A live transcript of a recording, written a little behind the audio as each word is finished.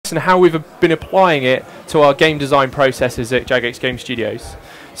UX and how we've been applying it to our game design processes at Jagex Game Studios.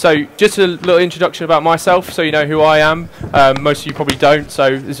 So just a little introduction about myself, so you know who I am. Most of you probably don't,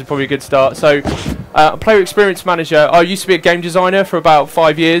 so this is probably a good start. So player experience manager. I used to be a game designer for about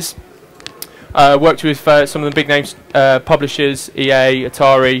 5 years. Worked with some of the big names, publishers, EA,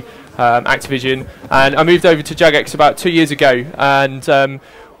 Atari, Activision, and I moved over to Jagex about 2 years ago. And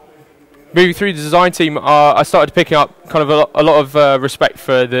moving through the design team, I started picking up kind of a lot of respect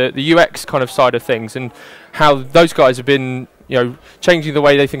for the UX kind of side of things and how those guys have been, you know, changing the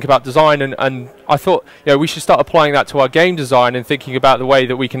way they think about design. And I thought, you know, we should start applying that to our game design and thinking about the way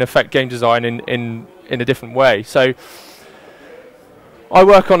that we can affect game design in a different way. So I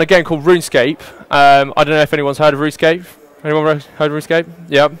work on a game called RuneScape. I don't know if anyone's heard of RuneScape. Anyone heard of RuneScape?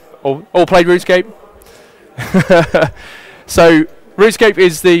 Yeah, all played RuneScape. So RuneScape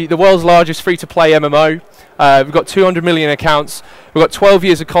is the world's largest free-to-play MMO. We've got 200 million accounts. We've got 12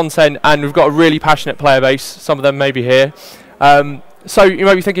 years of content, and we've got a really passionate player base. Some of them may be here. So you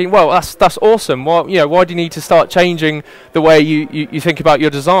may be thinking, well, that's awesome. Why do you need to start changing the way you think about your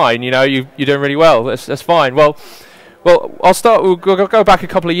design? You know, you're doing really well. That's fine. Well, We'll go back a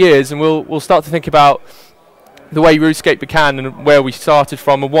couple of years, and we'll start to think about the way RuneScape began and where we started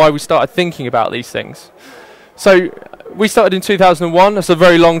from and why we started thinking about these things. So we started in 2001. That's a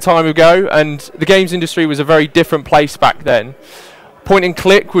very long time ago, and the games industry was a very different place back then. Point and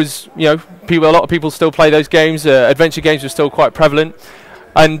click was, you know, a lot of people still play those games. Adventure games were still quite prevalent.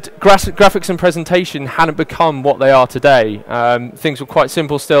 And graphics and presentation hadn't become what they are today. Things were quite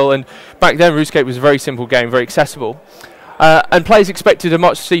simple still, and back then RuneScape was a very simple game, very accessible. And players expected a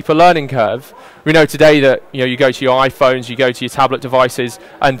much steeper learning curve. We know today that, you know, you go to your iPhones, you go to your tablet devices,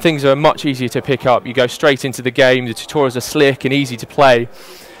 and things are much easier to pick up. You go straight into the game, the tutorials are slick and easy to play.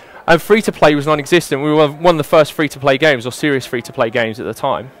 And free-to-play was non-existent. We were one of the first free-to-play games, or serious free-to-play games at the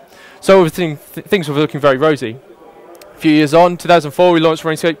time. So things were looking very rosy. Few years on, 2004, we launched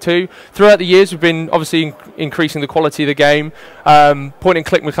RuneScape 2. Throughout the years, we've been obviously increasing the quality of the game. Point and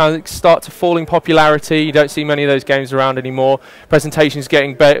click mechanics start to fall in popularity. You don't see many of those games around anymore. Presentation's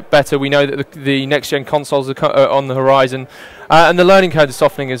getting better. We know that the next-gen consoles are on the horizon. And the learning curve is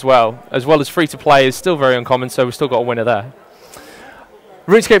softening as well as free-to-play is still very uncommon, so we've still got a winner there.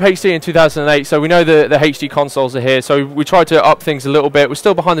 RuneScape HD in 2008, so we know the HD consoles are here, so we tried to up things a little bit. We're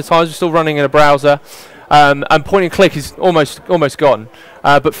still behind the times, we're still running in a browser. And point and click is almost gone,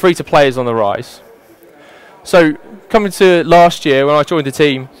 but free to play is on the rise. So coming to last year when I joined the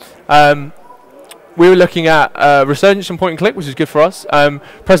team, we were looking at resurgence in point and click, which is good for us.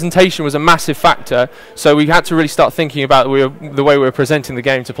 Presentation was a massive factor, so we had to really start thinking about the way we were presenting the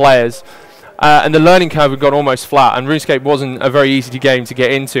game to players. And the learning curve had gone almost flat, and RuneScape wasn't a very easy game to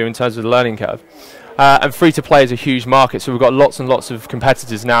get into in terms of the learning curve. And free-to-play is a huge market, so we've got lots and lots of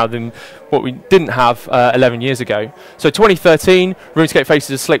competitors now than what we didn't have 11 years ago. So 2013, RuneScape faces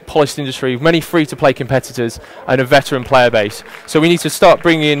a slick, polished industry with many free-to-play competitors and a veteran player base. So we need to start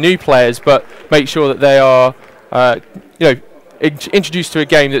bringing in new players, but make sure that they are introduced to a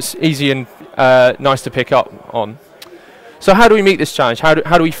game that's easy and nice to pick up on. So how do we meet this challenge? How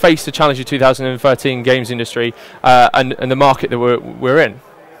do we face the challenge of 2013 games industry and the market that we're in?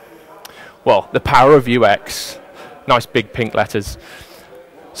 Well, the power of UX. Nice big pink letters.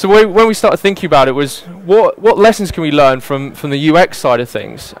 So when we started thinking about it was, what lessons can we learn from the UX side of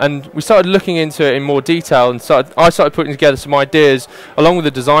things? And we started looking into it in more detail, and I started putting together some ideas along with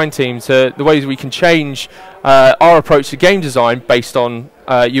the design team to the ways we can change our approach to game design based on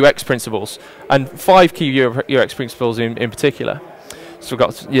UX principles, and 5 key UX principles in particular. So we've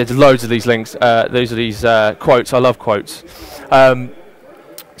got loads of these links. Those are these quotes. I love quotes.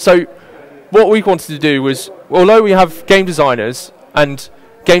 So what we wanted to do was, although we have game designers, and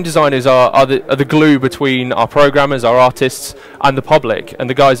game designers are the glue between our programmers, our artists, and the public, and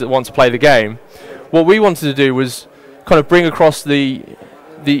the guys that want to play the game, what we wanted to do was kind of bring across the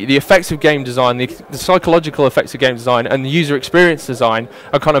effects of game design, the psychological effects of game design, and the user experience design,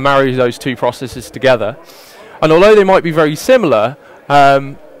 and kind of marry those two processes together. And although they might be very similar,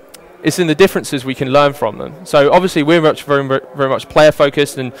 it's in the differences we can learn from them. So obviously we're very much player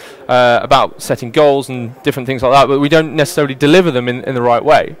focused and about setting goals and different things like that, but we don't necessarily deliver them in the right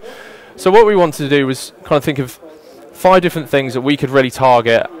way. So what we wanted to do was kind of think of 5 different things that we could really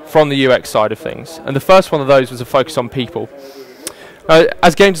target from the UX side of things. And the first one of those was a focus on people.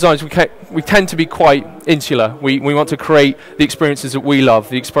 As game designers, we tend to be quite insular. We want to create the experiences that we love,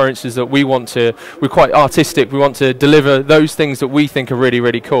 the experiences that we want to. We're quite artistic. We want to deliver those things that we think are really,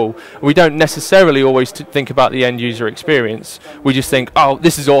 really cool. We don't necessarily always think about the end user experience. We just think, oh,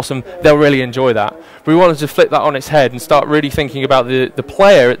 this is awesome. They'll really enjoy that. But we wanted to flip that on its head and start really thinking about the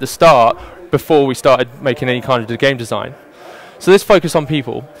player at the start before we started making any kind of game design. So let's focus on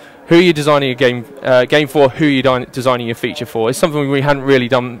people. Who are you designing a game for? Who are you designing a feature for? It's something we hadn't really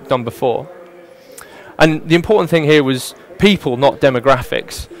done before. And the important thing here was people, not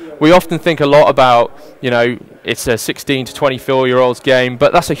demographics. We often think a lot about, it's a 16 to 24-year-olds game,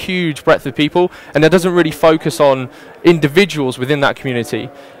 but that's a huge breadth of people, and it doesn't really focus on individuals within that community.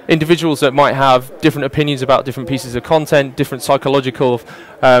 Individuals that might have different opinions about different pieces of content, different psychological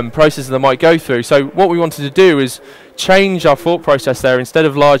processes they might go through. So what we wanted to do is change our thought process there. Instead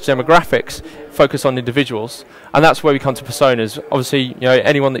of large demographics, focus on individuals, and that's where we come to personas. Obviously,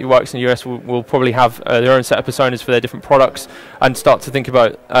 anyone that works in the US will probably have their own set of personas for their different products and start to think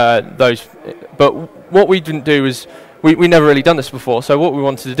about those. But what we didn't do is we never really done this before. So what we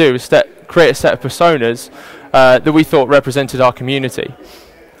wanted to do is create a set of personas that we thought represented our community.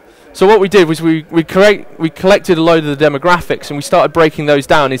 So what we did was we collected a load of the demographics, and we started breaking those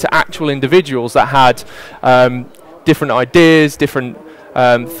down into actual individuals that had different ideas, different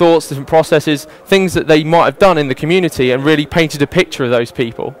thoughts, different processes, things that they might have done in the community, and really painted a picture of those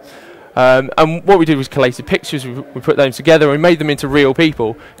people. And what we did was collated pictures, we put them together, and we made them into real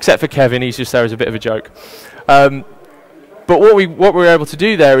people, except for Kevin. He's just there as a bit of a joke. But what we were able to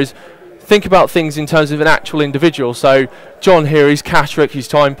do there is think about things in terms of an actual individual. So John here, he's cash-rich, he's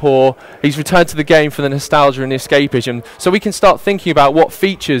time-poor, he's returned to the game for the nostalgia and the escapism. So we can start thinking about what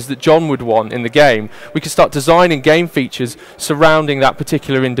features that John would want in the game. We can start designing game features surrounding that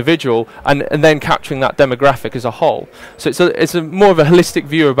particular individual, and then capturing that demographic as a whole. So it's a more of a holistic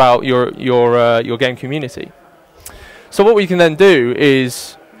view about your game community. So what we can then do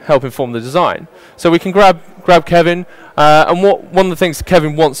is help inform the design. So we can grab Kevin, and one of the things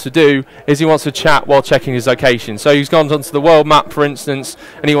Kevin wants to do is he wants to chat while checking his location. So he's gone onto the world map, for instance,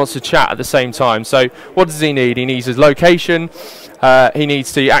 and he wants to chat at the same time. So what does he need? He needs his location, he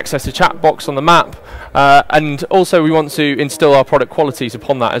needs to access the chat box on the map, and also we want to instill our product qualities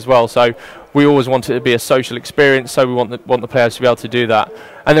upon that as well. So we always want it to be a social experience, so we want the players to be able to do that.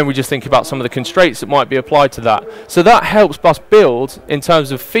 And then we just think about some of the constraints that might be applied to that. So that helps us build, in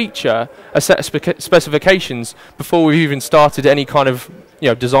terms of feature, a set of specifications before we've even started any kind of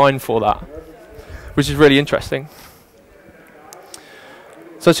design for that, which is really interesting.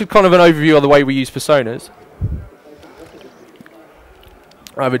 So it's just kind of an overview of the way we use personas.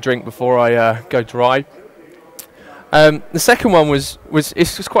 I have a drink before I go dry. The second one was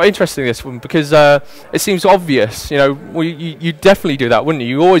it's just quite interesting, this one, because it seems obvious. You definitely do that, wouldn't you?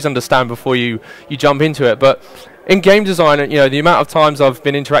 You always understand before you jump into it. But in game design, the amount of times I've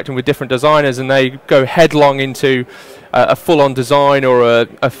been interacting with different designers and they go headlong into a full-on design or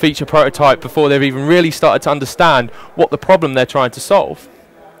a feature prototype before they've even really started to understand what the problem they're trying to solve.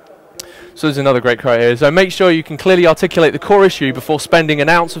 So there's another great quote here. So make sure you can clearly articulate the core issue before spending an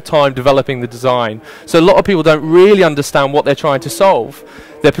ounce of time developing the design. So a lot of people don't really understand what they're trying to solve.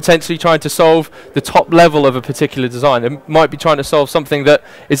 They're potentially trying to solve the top level of a particular design. They might be trying to solve something that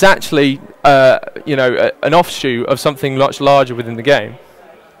is actually an offshoot of something much larger within the game.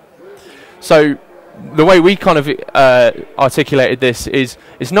 So the way we kind of articulated this is,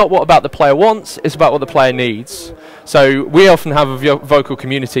 it's not what about the player wants, it's about what the player needs. So we often have a vocal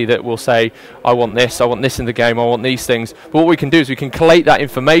community that will say, I want this in the game, I want these things. But what we can do is we can collate that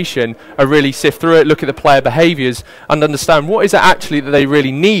information and really sift through it, look at the player behaviours, and understand what is it actually that they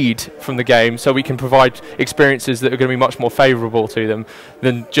really need from the game, so we can provide experiences that are going to be much more favourable to them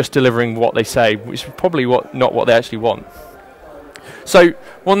than just delivering what they say, which is probably not what they actually want. So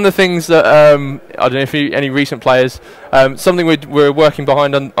one of the things that I don't know if any recent players, something we're working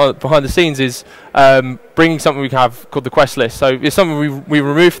behind the scenes is bringing something we have called the quest list. So it's something we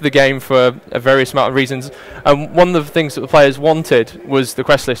removed from the game for a various amount of reasons. And one of the things that the players wanted was the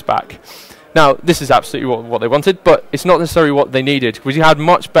quest list back. Now, this is absolutely what they wanted, but it's not necessarily what they needed, because you had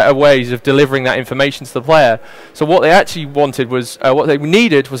much better ways of delivering that information to the player. So what they actually wanted was, what they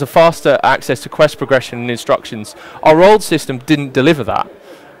needed was a faster access to quest progression and instructions. Our old system didn't deliver that,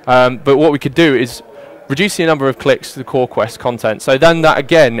 but what we could do is reduce the number of clicks to the core quest content. So then that,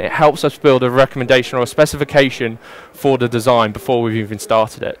 again, it helps us build a recommendation or a specification for the design before we've even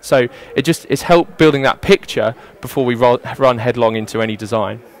started it. So it's helped building that picture before we run headlong into any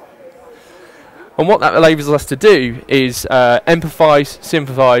design. And what that enables us to do is empathise,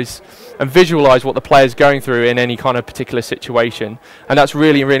 sympathise, and visualize what the player's going through in any kind of particular situation. And that's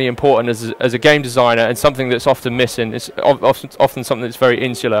really, really important as a game designer, and something that's often missing. It's often something that's very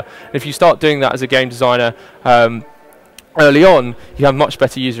insular. If you start doing that as a game designer early on, you have much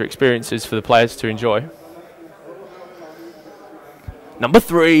better user experiences for the players to enjoy. Number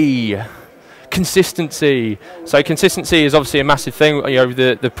 3. Consistency. So consistency is obviously a massive thing. You know,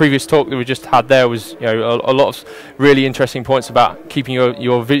 the previous talk that we just had there was, you know, a lot of really interesting points about keeping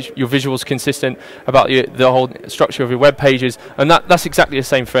your visuals consistent, about the whole structure of your web pages, and that's exactly the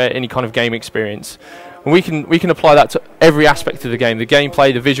same for any kind of game experience. And we can apply that to every aspect of the game: the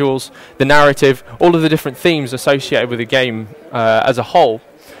gameplay, the visuals, the narrative, all of the different themes associated with the game as a whole.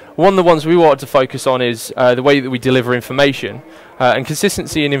 One of the ones we wanted to focus on is the way that we deliver information. And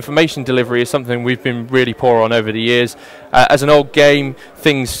consistency in information delivery is something we've been really poor on over the years. As an old game,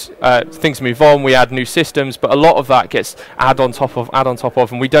 things move on, we add new systems, but a lot of that gets add on top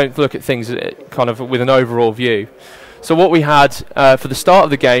of, and we don't look at things kind of with an overall view. So what we had for the start of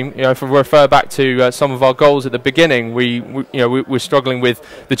the game, you know, if we refer back to some of our goals at the beginning, we're struggling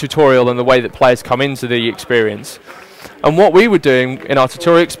with the tutorial and the way that players come into the experience. And what we were doing in our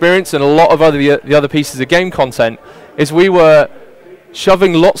tutorial experience and a lot of the other pieces of game content is we were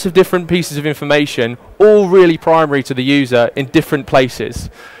shoving lots of different pieces of information, all really primary to the user, in different places.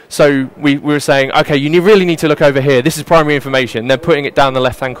 So we were saying, okay, you really need to look over here. This is primary information. They're putting it down the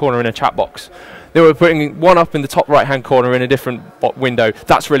left-hand corner in a chat box. They were putting one up in the top right-hand corner in a different window.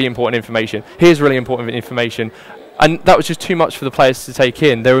 That's really important information. Here's really important information. And that was just too much for the players to take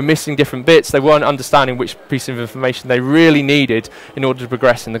in. They were missing different bits. They weren't understanding which piece of information they really needed in order to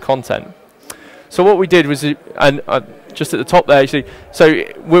progress in the content. So what we did was, just at the top there, actually, so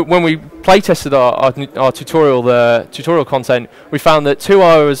when we play tested our tutorial content, we found that 2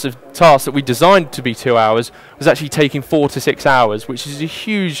 hours of tasks that we designed to be 2 hours was actually taking 4 to 6 hours, which is a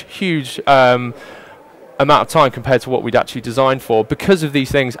huge amount of time compared to what we'd actually designed for, because of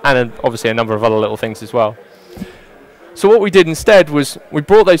these things, and obviously a number of other little things as well. So what we did instead was we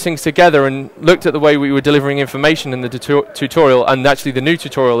brought those things together and looked at the way we were delivering information in the tutorial, and actually the new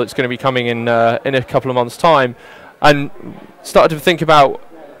tutorial that's going to be coming in a couple of months' time, and started to think about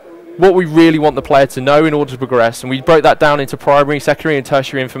what we really want the player to know in order to progress. And we broke that down into primary, secondary and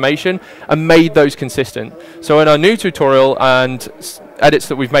tertiary information and made those consistent. So in our new tutorial and edits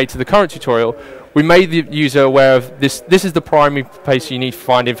that we've made to the current tutorial, we made the user aware of this. This is the primary place you need to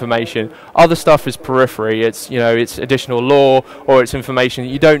find information. Other stuff is periphery. It's, you know, it's additional lore or it's information that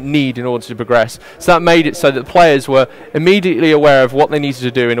you don't need in order to progress. So that made it so that the players were immediately aware of what they needed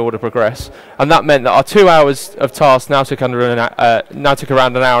to do in order to progress. And that meant that our 2 hours of tasks now took around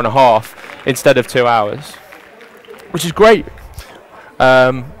an hour and a half instead of 2 hours, which is great.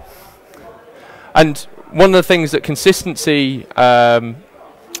 And one of the things that consistency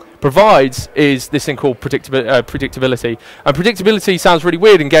provides is this thing called predictability. And predictability sounds really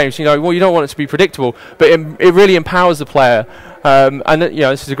weird in games. You know, well, you don't want it to be predictable, but it really empowers the player. And you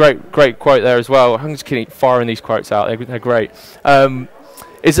know, this is a great quote there as well. I'm just keep firing these quotes out. They're great.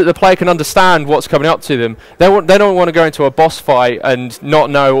 Is that the player can understand what's coming up to them. They don't want to go into a boss fight and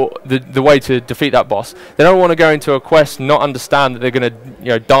not know the way to defeat that boss. They don't want to go into a quest and not understand that they're going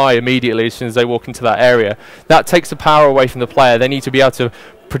to die immediately as soon as they walk into that area. That takes the power away from the player. They need to be able to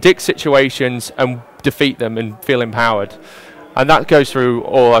predict situations and defeat them and feel empowered. And that goes through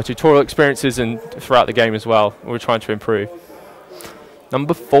all our tutorial experiences and throughout the game as well. We're trying to improve.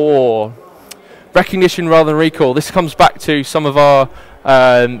 Number 4, recognition rather than recall. This comes back to some of our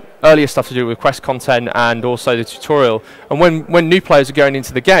earlier stuff to do with quest content and also the tutorial. And when new players are going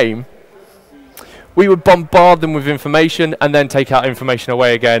into the game, we would bombard them with information and then take out information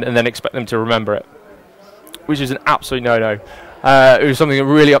away again and then expect them to remember it, which is an absolute no-no. It was something that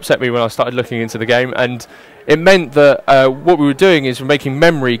really upset me when I started looking into the game, and it meant that what we were doing is we're making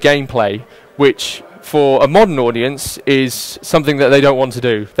memory gameplay, which for a modern audience is something that they don't want to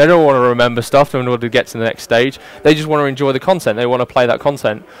do. They don't want to remember stuff in order to get to the next stage. They just want to enjoy the content. They want to play that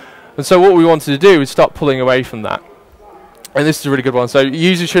content. And so what we wanted to do is start pulling away from that. And this is a really good one. So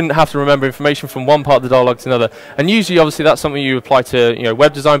users shouldn't have to remember information from one part of the dialogue to another. And usually, obviously, that's something you apply to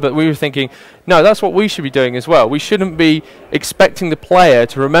web design. But we were thinking, no, that's what we should be doing as well. We shouldn't be expecting the player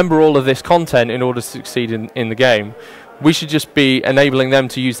to remember all of this content in order to succeed in the game. We should just be enabling them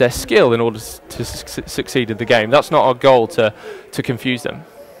to use their skill in order to succeed in the game. That's not our goal, to confuse them.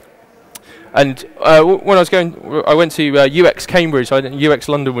 And when I was going, I went to UX Cambridge. UX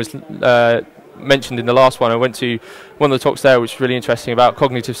London was mentioned in the last one. I went to one of the talks there, which was really interesting about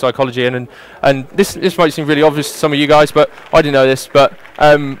cognitive psychology, and this might seem really obvious to some of you guys, but I didn't know this. But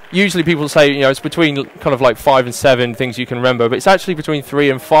usually people say, you know, it's between kind of like 5 and 7 things you can remember, but it's actually between 3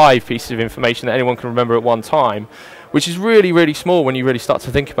 and 5 pieces of information that anyone can remember at one time, which is really, really small when you really start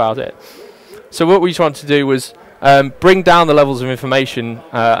to think about it. So what we tried to do was bring down the levels of information,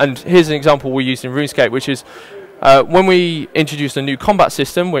 and here's an example we used in RuneScape, which is when we introduced a new combat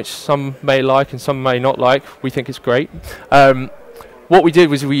system, which some may like and some may not like. We think it's great. What we did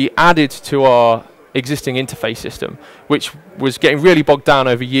was we added to our existing interface system, which was getting really bogged down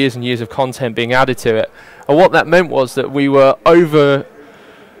over years and years of content being added to it. And what that meant was that we were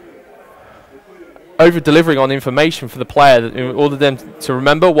over-delivering on information for the player in order them to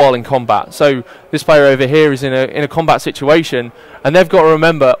remember while in combat. So this player over here is in a combat situation, and they've got to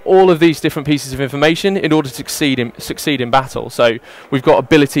remember all of these different pieces of information in order to succeed in battle. So we've got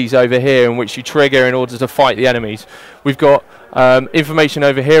abilities over here in which you trigger in order to fight the enemies. We've got information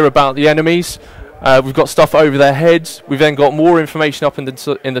over here about the enemies. We've got stuff over their heads. We've then got more information up in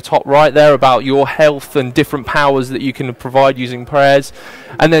the top right there about your health and different powers that you can provide using prayers.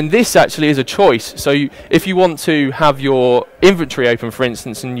 And then this actually is a choice. So if you want to have your inventory open, for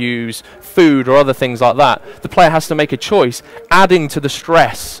instance, and use food or other things like that, the player has to make a choice, adding to the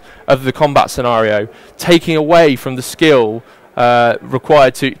stress of the combat scenario, taking away from the skill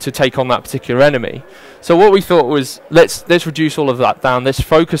required to take on that particular enemy. So what we thought was, let's reduce all of that down. Let's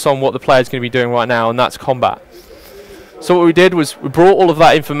focus on what the player's going to be doing right now, and that's combat. So what we did was we brought all of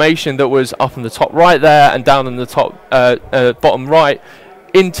that information that was up in the top right there and down in the top bottom right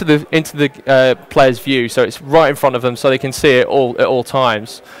into the player's view, so it's right in front of them, so they can see it all at all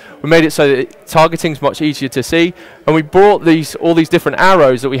times. We made it so that targeting's much easier to see, and we brought all these different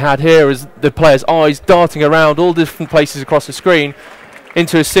arrows that we had here as the player's eyes darting around all different places across the screen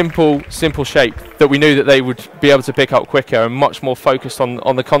into a simple shape that we knew that they would be able to pick up quicker and much more focused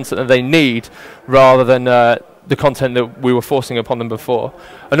on the content that they need rather than the content that we were forcing upon them before.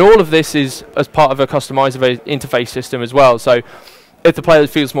 And all of this is as part of a customizable interface system as well. So if the player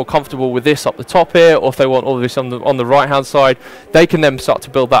feels more comfortable with this up the top here, or if they want all of this on the right hand side, they can then start to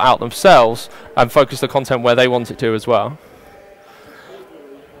build that out themselves and focus the content where they want it to as well.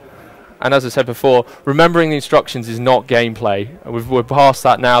 And as I said before, remembering the instructions is not gameplay. We're past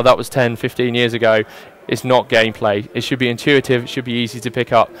that now. That was 10, 15 years ago. It's not gameplay. It should be intuitive, it should be easy to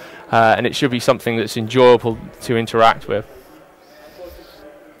pick up, and it should be something that's enjoyable to interact with.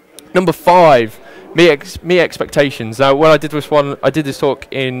 Number 5, meet expectations. Now, when I did this talk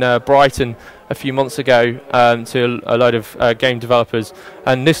in Brighton a few months ago to a load of game developers,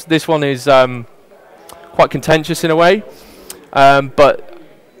 and this one is quite contentious in a way, but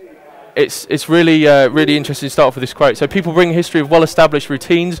it's really really interesting to start off with this quote. So people bring a history of well-established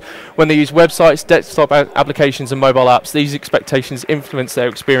routines when they use websites, desktop applications and mobile apps. These expectations influence their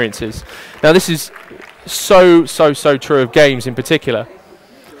experiences. Now this is so true of games in particular,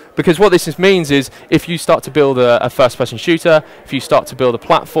 because what this means is if you start to build a first-person shooter, if you start to build a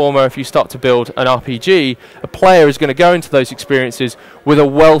platformer, if you start to build an RPG, a player is going to go into those experiences with a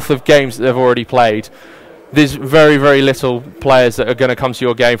wealth of games that they've already played. There's very little players that are going to come to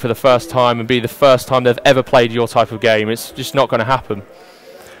your game for the first time and be the first time they've ever played your type of game. It's just not going to happen.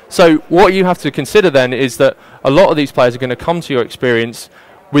 So what you have to consider then is that a lot of these players are going to come to your experience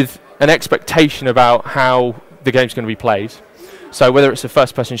with an expectation about how the game's going to be played. So whether it's a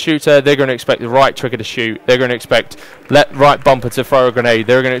first-person shooter, they're going to expect the right trigger to shoot. They're going to expect right bumper to throw a grenade.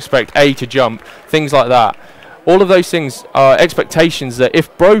 They're going to expect A to jump, things like that. All of those things are expectations that,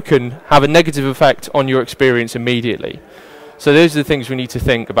 if broken, have a negative effect on your experience immediately. So those are the things we need to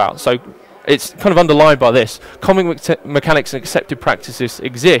think about. So it's kind of underlined by this. Common mechanics and accepted practices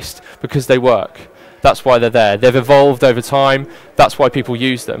exist because they work. That's why they're there. They've evolved over time. That's why people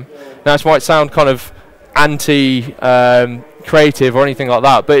use them. Now, this might sound kind of anti-creative or anything like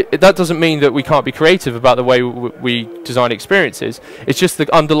that, but that doesn't mean that we can't be creative about the way we design experiences. It's just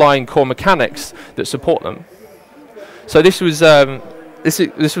the underlying core mechanics that support them. So this was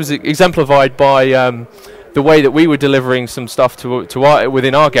exemplified by the way that we were delivering some stuff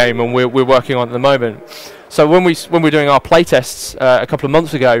within our game, and we're working on at the moment. So when we're doing our playtests a couple of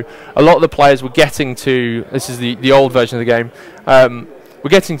months ago, a lot of the players were getting to, this is the old version of the game, we're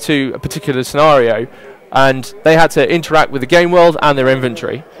getting to a particular scenario, and they had to interact with the game world and their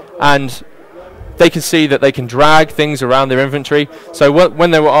inventory, and they can see that they can drag things around their inventory. So when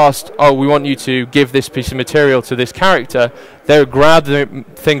they were asked, oh, we want you to give this piece of material to this character, they would grab the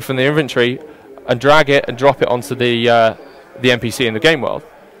thing from the inventory and drag it and drop it onto the NPC in the game world.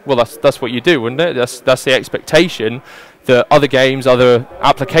 Well, that's what you do, wouldn't it? That's the expectation that other games, other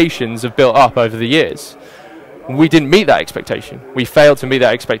applications have built up over the years. We didn't meet that expectation. We failed to meet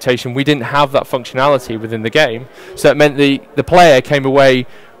that expectation. We didn't have that functionality within the game. So it meant the player came away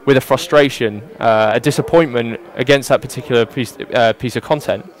with a frustration, a disappointment against that particular piece of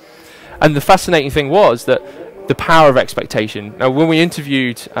content. And the fascinating thing was that the power of expectation. Now, when we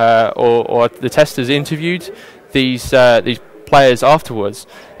interviewed, or the testers interviewed these players afterwards,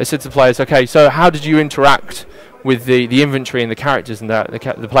 they said to the players, okay, so how did you interact with the inventory and the characters? And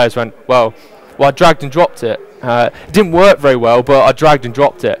the players went, well, I dragged and dropped it. It didn't work very well, but I dragged and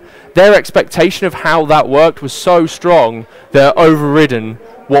dropped it. Their expectation of how that worked was so strong that overridden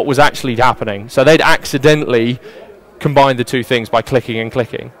what was actually happening. So they'd accidentally combined the two things by clicking and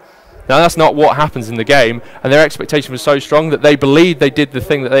clicking. Now that's not what happens in the game, and their expectation was so strong that they believed they did the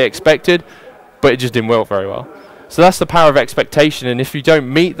thing that they expected, but it just didn't work very well. So that's the power of expectation, and if you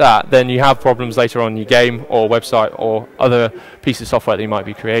don't meet that, then you have problems later on in your game or website or other piece of software that you might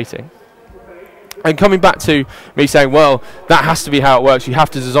be creating. And coming back to me saying, well, that has to be how it works, you have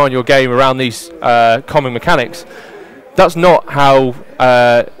to design your game around these common mechanics, that's not how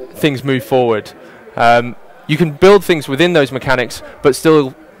things move forward. You can build things within those mechanics, but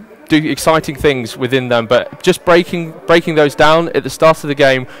still do exciting things within them, but just breaking those down at the start of the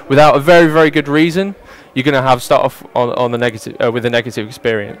game without a very, very good reason, you're going to start off on the negative with a negative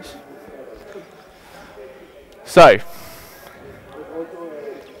experience. So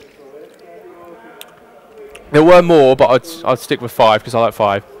there were more, but I'd stick with 5 because I like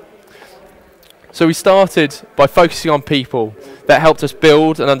 5. So we started by focusing on people. That helped us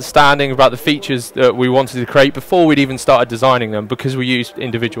build an understanding about the features that we wanted to create before we'd even started designing them, because we used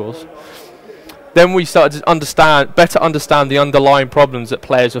individuals. Then we started to better understand the underlying problems that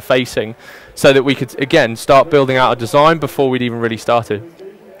players were facing, so that we could, again, start building out a design before we'd even really started.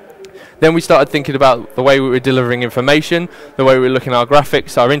 Then we started thinking about the way we were delivering information, the way we were looking at our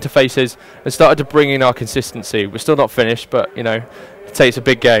graphics, our interfaces, and started to bring in our consistency. We're still not finished, but you know, I'd say it's a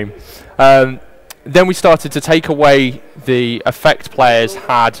big game. Then we started to take away the effect players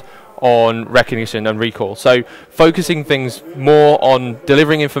had on recognition and recall. So focusing things more on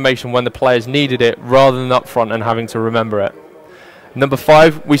delivering information when the players needed it rather than upfront and having to remember it. Number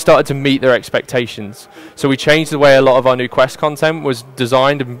 5, we started to meet their expectations. So we changed the way a lot of our new quest content was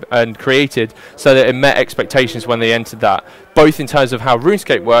designed and created so that it met expectations when they entered that, both in terms of how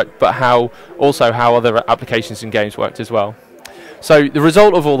RuneScape worked, but also how other applications and games worked as well. So the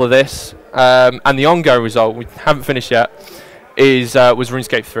result of all of this, and the ongoing result, we haven't finished yet, was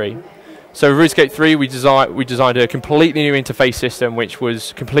RuneScape 3. So RuneScape 3, we designed a completely new interface system which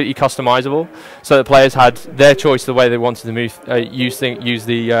was completely customizable, so that players had their choice the way they wanted to use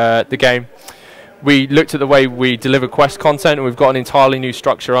the game. We looked at the way we deliver quest content, and we've got an entirely new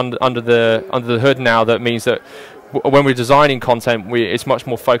structure under the hood now. That means that when we're designing content, it's much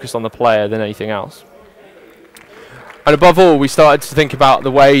more focused on the player than anything else. And above all, we started to think about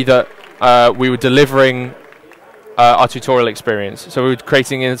the way that we were delivering our tutorial experience. So we were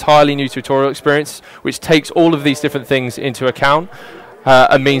creating an entirely new tutorial experience which takes all of these different things into account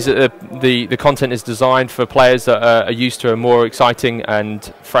and means that the content is designed for players that are used to a more exciting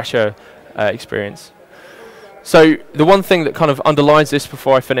and fresher experience. So the one thing that kind of underlines this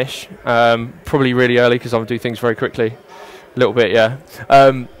before I finish, probably really early because I'll do things very quickly, a little bit, yeah,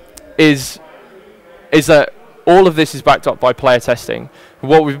 is that all of this is backed up by player testing.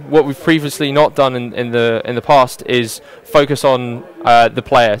 What we've previously not done in the past is focus on the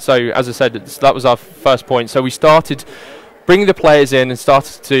player. So as I said, that was our first point. So we started bringing the players in and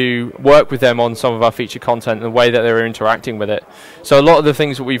started to work with them on some of our feature content and the way that they were interacting with it. So a lot of the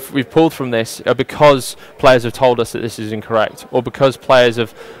things that we've pulled from this are because players have told us that this is incorrect, or because players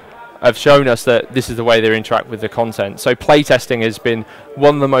have shown us that this is the way they interact with the content. So playtesting has been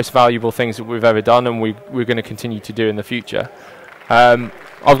one of the most valuable things that we've ever done, and we're going to continue to do in the future.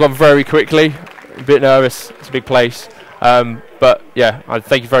 I've gone very quickly, a bit nervous, it's a big place, but yeah, I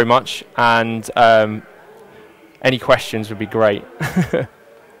thank you very much, and any questions would be great. Thank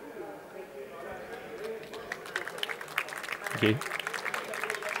you.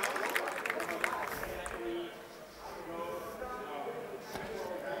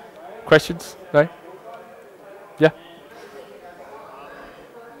 Questions? No? Yeah?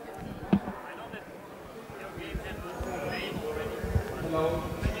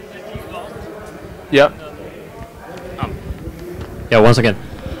 Yeah. Yeah, once again.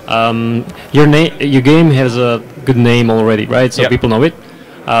 Your game has a good name already, right? So people know it.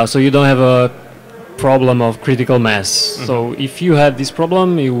 So you don't have a problem of critical mass. So if you had this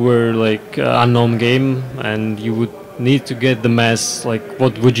problem, you were like unknown game and you would need to get the mass, like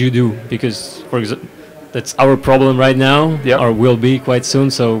what would you do? Because, for example, that's our problem right now, Yep. or will be quite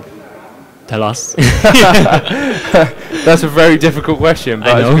soon. So tell us. That's a very difficult question,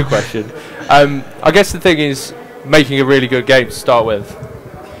 but it's a good question. I guess the thing is making a really good game to start with.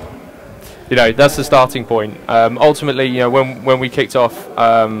 You know, that's the starting point. Ultimately, you know, when we kicked off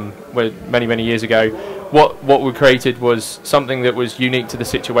many years ago, what we created was something that was unique to the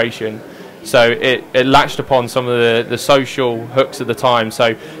situation. So it latched upon some of the social hooks of the time.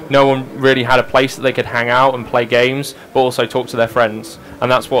 So no one really had a place that they could hang out and play games, but also talk to their friends.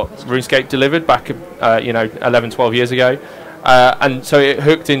 And that's what RuneScape delivered back, 11, 12 years ago. And so it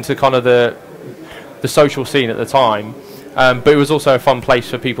hooked into kind of the social scene at the time. But it was also a fun place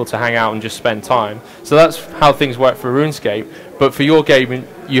for people to hang out and just spend time. So that's how things work for RuneScape. But for your game,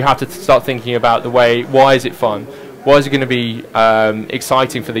 you have to start thinking about why is it fun? Why is it going to be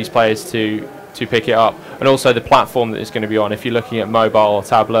exciting for these players to pick it up? And also the platform that it's going to be on. If you're looking at mobile or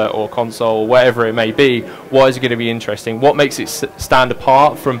tablet or console or whatever it may be, why is it going to be interesting? What makes it stand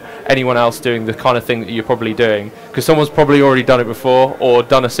apart from anyone else doing the kind of thing that you're probably doing? Because someone's probably already done it before or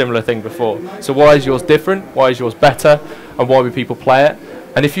done a similar thing before. So why is yours different? Why is yours better? And why would people play it?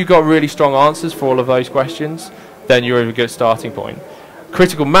 And if you've got really strong answers for all of those questions, then you're at a good starting point.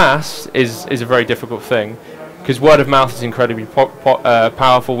 Critical mass is a very difficult thing, because word of mouth is incredibly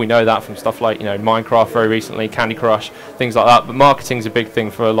powerful. We know that from stuff like Minecraft very recently, Candy Crush, things like that. But marketing is a big thing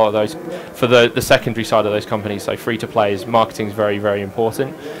for a lot of those, for the secondary side of those companies. So free to play marketing is very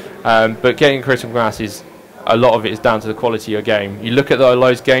important. But getting critical mass a lot of it is down to the quality of your game. You look at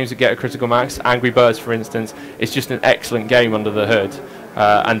those games that get a critical max. Angry Birds, for instance, it's just an excellent game under the hood,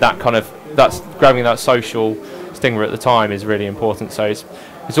 and that's grabbing that social stinger at the time is really important. So it's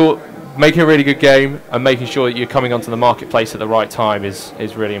all. Making a really good game and making sure that you're coming onto the marketplace at the right time is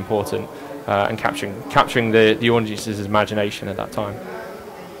really important, and capturing the audience's imagination at that time.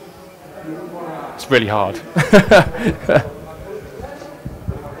 It's really hard.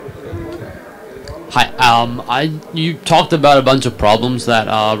 Hi. You talked about a bunch of problems that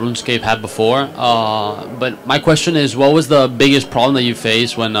RuneScape had before, but my question is, what was the biggest problem that you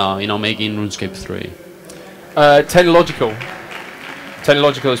faced when making RuneScape 3? Technological.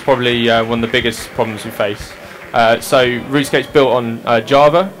 Technological is probably one of the biggest problems we face. So RuneScape's built on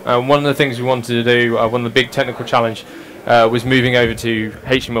Java, and one of the things we wanted to do, one of the big technical challenge, was moving over to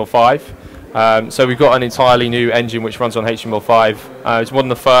HTML5. So we've got an entirely new engine which runs on HTML5. It's one of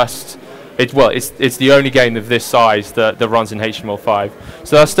the first. It's the only game of this size that runs in HTML5.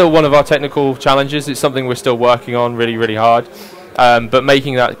 So that's still one of our technical challenges. It's something we're still working on really hard. But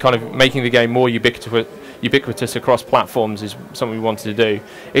making the game more ubiquitous across platforms is something we wanted to do.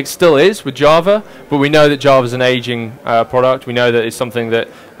 It still is with Java, but we know that Java is an aging product. We know that it's something that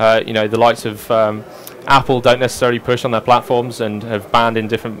the likes of Apple don't necessarily push on their platforms and have banned in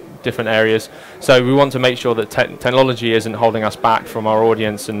different areas. So we want to make sure that technology isn't holding us back from our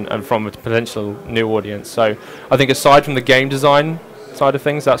audience and from a potential new audience. So I think aside from the game design side of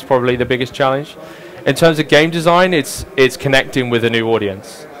things, that's probably the biggest challenge. In terms of game design, it's connecting with a new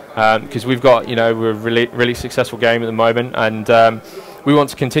audience. Because we've got, we're a really successful game at the moment, and we want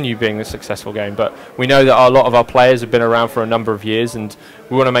to continue being a successful game. But we know that a lot of our players have been around for a number of years, and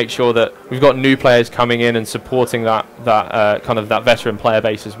we want to make sure that we've got new players coming in and supporting that veteran player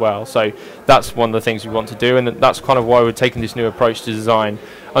base as well. So that's one of the things we want to do, and that's kind of why we're taking this new approach to design.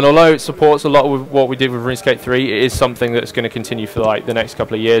 And although it supports a lot of what we did with RuneScape 3, it is something that's going to continue for like the next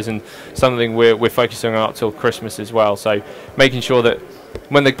couple of years, and something we're focusing on up till Christmas as well. So making sure that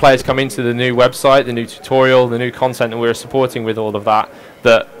when the players come into the new website, the new tutorial, the new content that we're supporting with all of that,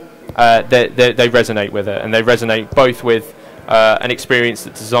 they resonate with it, and they resonate both with an experience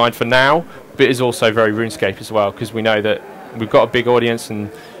that's designed for now, but is also very RuneScape as well, because we know that we've got a big audience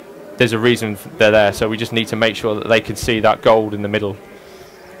and there's a reason they're there. So we just need to make sure that they can see that gold in the middle,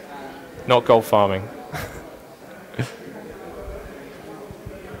 not gold farming.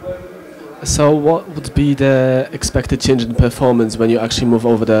 So what would be the expected change in performance when you actually move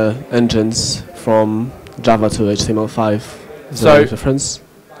over the engines from Java to HTML5? Is there a difference?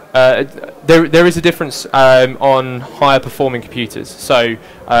 There is a difference on higher performing computers. So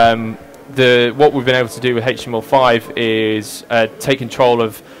what we've been able to do with HTML5 is take control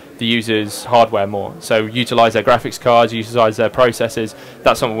of the user's hardware more. So utilize their graphics cards, utilize their processors.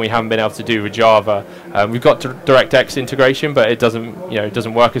 That's something we haven't been able to do with Java. We've got DirectX integration, but it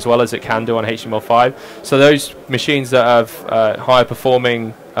doesn't work as well as it can do on HTML5. So those machines that have higher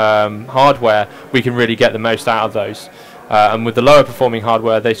performing hardware, we can really get the most out of those. and with the lower performing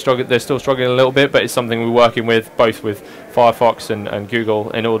hardware, they're still struggling a little bit, but it's something we're working with both with Firefox and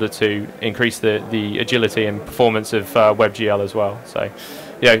Google in order to increase the agility and performance of WebGL as well. So,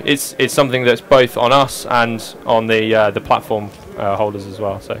 it's something that's both on us and on the platform holders as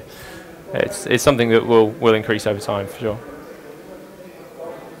well. So, it's something that will increase over time for sure.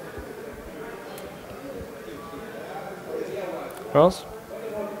 Who else?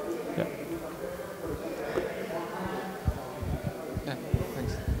 Yeah.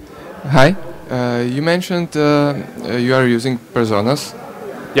 Thanks. Hi. You mentioned you are using personas.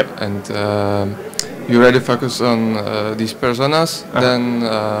 Yep. And you already focus on these personas, then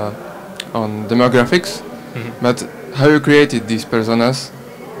on demographics. But how you created these personas,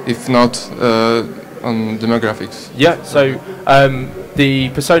 if not on demographics? Yeah. So the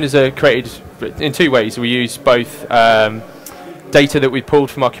personas are created in two ways. We use both data that we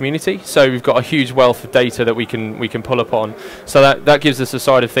pulled from our community, so we've got a huge wealth of data that we can pull upon. So that gives us a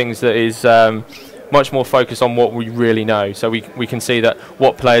side of things that is much more focused on what we really know. So we can see that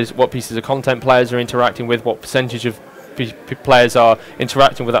what pieces of content players are interacting with, what percentage of players are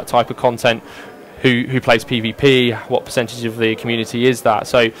interacting with that type of content, who plays PvP, what percentage of the community is that.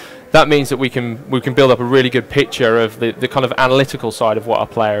 So that means that we can build up a really good picture of the kind of analytical side of what our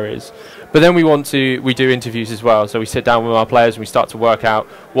player is. But then we do interviews as well. So we sit down with our players and we start to work out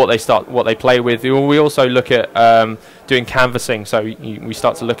what they play with. We also look at doing canvassing. So we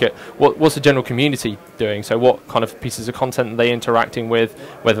start to look at what's the general community doing. So what kind of pieces of content are they interacting with,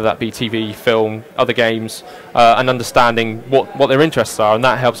 whether that be TV, film, other games, and understanding what their interests are, and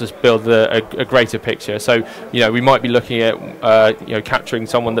that helps us build a greater picture. So we might be looking at capturing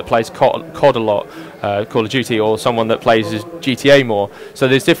someone that plays COD a lot, Call of Duty, or someone that plays GTA more. So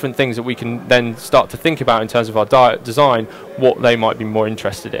there's different things that we can then start to think about in terms of our design, what they might be more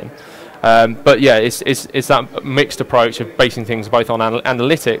interested in. But yeah, it's that mixed approach of basing things both on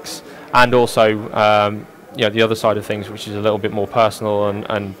analytics and also the other side of things, which is a little bit more personal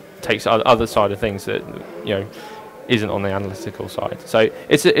and takes other side of things that isn't on the analytical side. So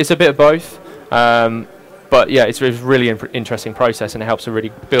it's a bit of both. But yeah, it's a really interesting process, and it helps to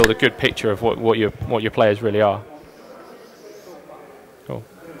really build a good picture of what your players really are. Cool.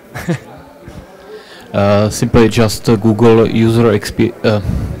 Simply just Google user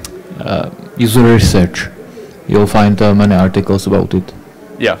research. You'll find many articles about it.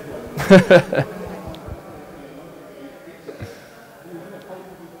 Yeah.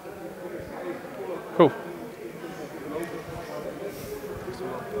 Cool.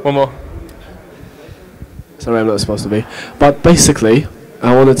 One more. Sorry, I'm not supposed to be. But basically,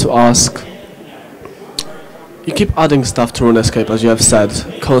 I wanted to ask, you keep adding stuff to RuneScape, as you have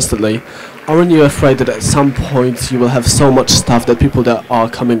said, constantly. Aren't you afraid that at some point you will have so much stuff that people that are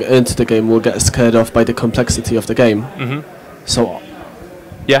coming into the game will get scared off by the complexity of the game? So,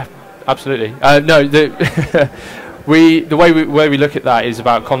 yeah, absolutely. No, the way we look at that is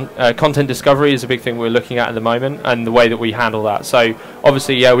about content discovery is a big thing we're looking at the moment, and the way that we handle that. So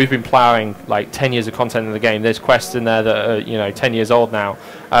obviously, yeah, we've been plowing like 10 years of content in the game. There's quests in there that are 10 years old now,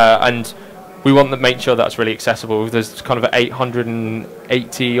 and we want to make sure that's really accessible. There's kind of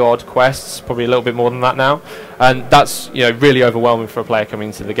 880 odd quests, probably a little bit more than that now, and that's really overwhelming for a player coming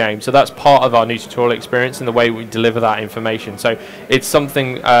into the game. So that's part of our new tutorial experience and the way we deliver that information. So it's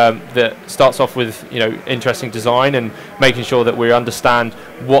something that starts off with interesting design and making sure that we understand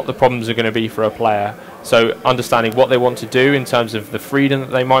what the problems are going to be for a player. So understanding what they want to do in terms of the freedom that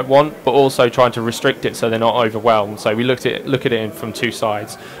they might want, but also trying to restrict it so they're not overwhelmed. So we look at it from two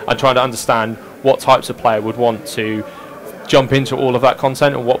sides and trying to understand what types of player would want to jump into all of that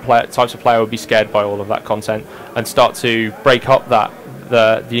content, and what types of player would be scared by all of that content, and start to break up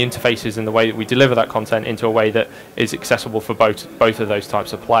the interfaces and the way that we deliver that content into a way that is accessible for both of those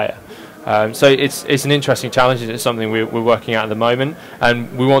types of player. So it's an interesting challenge. It's something we're working at the moment,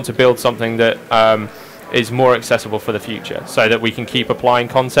 and we want to build something that is more accessible for the future, so that we can keep applying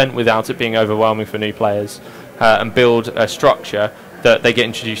content without it being overwhelming for new players, and build a structure that they get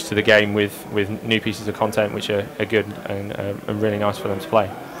introduced to the game with new pieces of content which are good and really nice for them to play.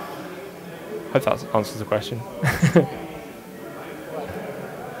 Hope that answers the question.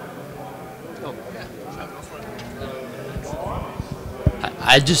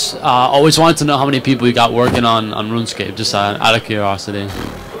 I just always wanted to know how many people you got working on RuneScape, just out of curiosity.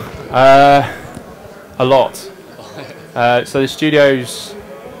 A lot. So the studios,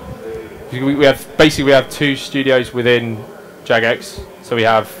 we have two studios within Jagex. So we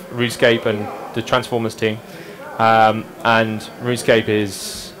have RuneScape and the Transformers team, and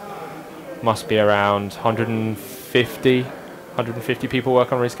RuneScape must be around 150 150 people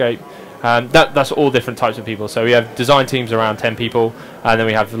work on RuneScape. That's all different types of people. So we have design teams around 10 people, and then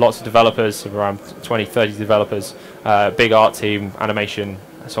we have lots of developers, around 20, 30 developers, big art team, animation,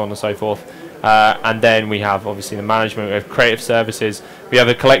 so on and so forth. And then we have obviously the management, we have creative services, we have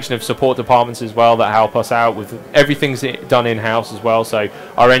a collection of support departments as well that help us out with everything's done in-house as well. So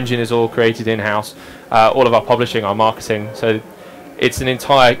our engine is all created in-house, all of our publishing, our marketing. So it's an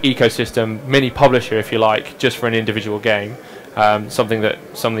entire ecosystem, mini publisher if you like, just for an individual game. Something that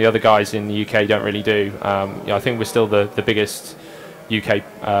some of the other guys in the UK don't really do. I think we're still the biggest UK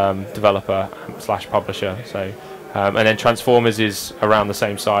developer / publisher. So, and then Transformers is around the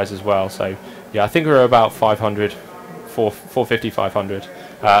same size as well. So yeah, I think we're about 500, 450, 500,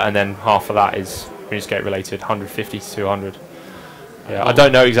 and then half of that is RuneScape related, 150 to 200. Yeah, I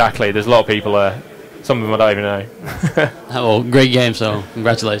don't know exactly. There's a lot of people there. Some of them I don't even know. Oh, great game! So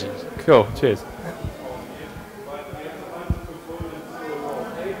congratulations. Cool. Cheers.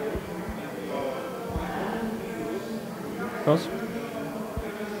 Else?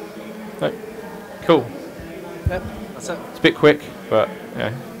 No. Cool. Yep, that's it. It's a bit quick, but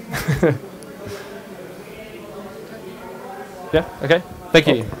yeah. Yeah. Okay. Thank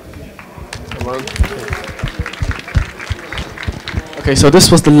you. Okay, so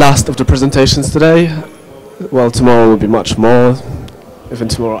this was the last of the presentations today. Well, tomorrow will be much more, even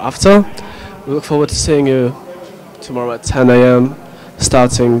tomorrow after. We look forward to seeing you tomorrow at 10 a.m.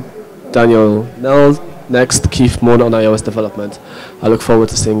 starting Daniel Nell, next Keith Moon on iOS development. I look forward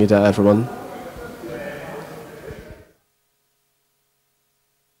to seeing you there, everyone.